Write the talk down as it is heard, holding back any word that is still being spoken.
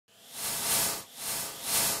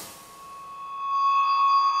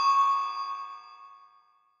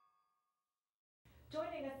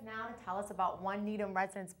tell us about one Needham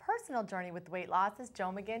resident's personal journey with weight loss is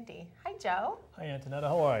Joe McGinty. Hi, Joe. Hi, Antonetta.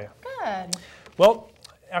 How are you? Good. Well,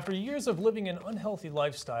 after years of living an unhealthy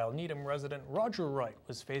lifestyle, Needham resident Roger Wright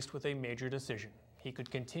was faced with a major decision. He could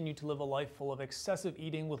continue to live a life full of excessive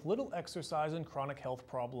eating with little exercise and chronic health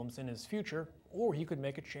problems in his future, or he could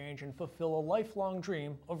make a change and fulfill a lifelong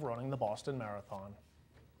dream of running the Boston Marathon.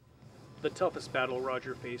 The toughest battle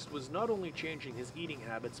Roger faced was not only changing his eating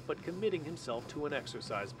habits, but committing himself to an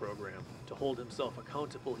exercise program. To hold himself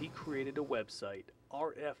accountable, he created a website,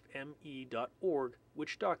 rfme.org,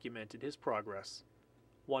 which documented his progress.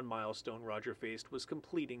 One milestone Roger faced was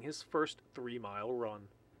completing his first 3-mile run.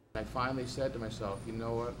 I finally said to myself, you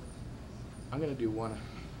know what, I'm going to do one, I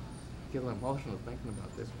get a little emotional thinking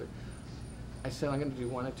about this, but I said I'm going to do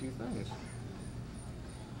one of two things.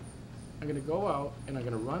 I'm going to go out and I'm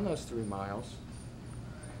going to run those 3 miles,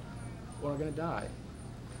 or I'm going to die.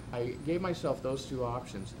 I gave myself those two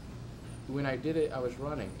options. When I did it, I was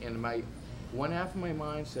running, and one half of my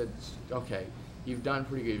mind said, okay, you've done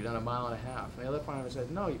pretty good, you've done 1.5 miles. And the other part of it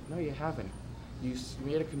said, no, you haven't. You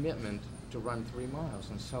made a commitment to run 3 miles.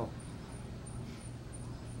 And so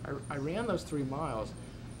I ran those 3 miles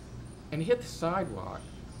and hit the sidewalk.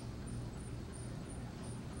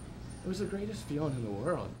 It was the greatest feeling in the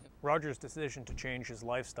world. Roger's decision to change his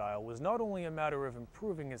lifestyle was not only a matter of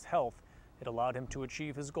improving his health, it allowed him to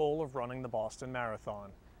achieve his goal of running the Boston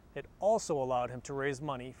Marathon. It also allowed him to raise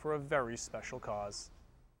money for a very special cause.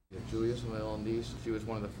 Julia's my little niece. She was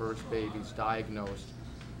one of the first babies diagnosed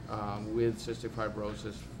with cystic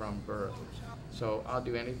fibrosis from birth. So I'll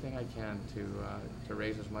do anything I can to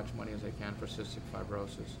raise as much money as I can for cystic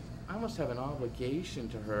fibrosis. I almost have an obligation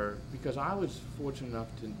to her because I was fortunate enough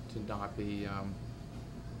to not be,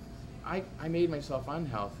 I made myself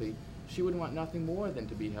unhealthy. She would want nothing more than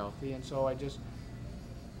to be healthy, and so I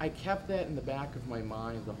kept that in the back of my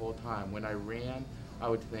mind the whole time. When I ran, I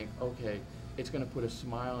would think, okay, it's going to put a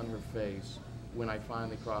smile on her face when I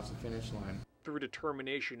finally cross the finish line. Through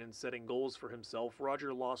determination and setting goals for himself,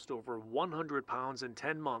 Roger lost over 100 pounds in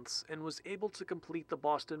 10 months and was able to complete the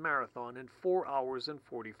Boston Marathon in 4 hours and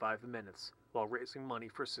 45 minutes while raising money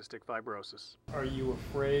for cystic fibrosis. Are you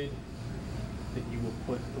afraid that you will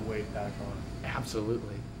put the weight back on?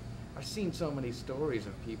 Absolutely. I've seen so many stories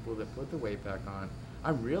of people that put the weight back on.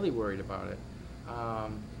 I'm really worried about it.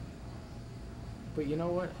 But you know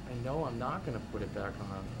what? I know I'm not going to put it back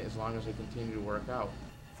on as long as I continue to work out.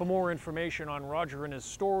 For more information on Roger and his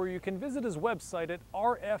story, you can visit his website at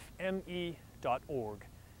rfme.org.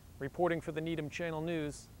 Reporting for the Needham Channel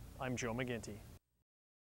News, I'm Joe McGinty.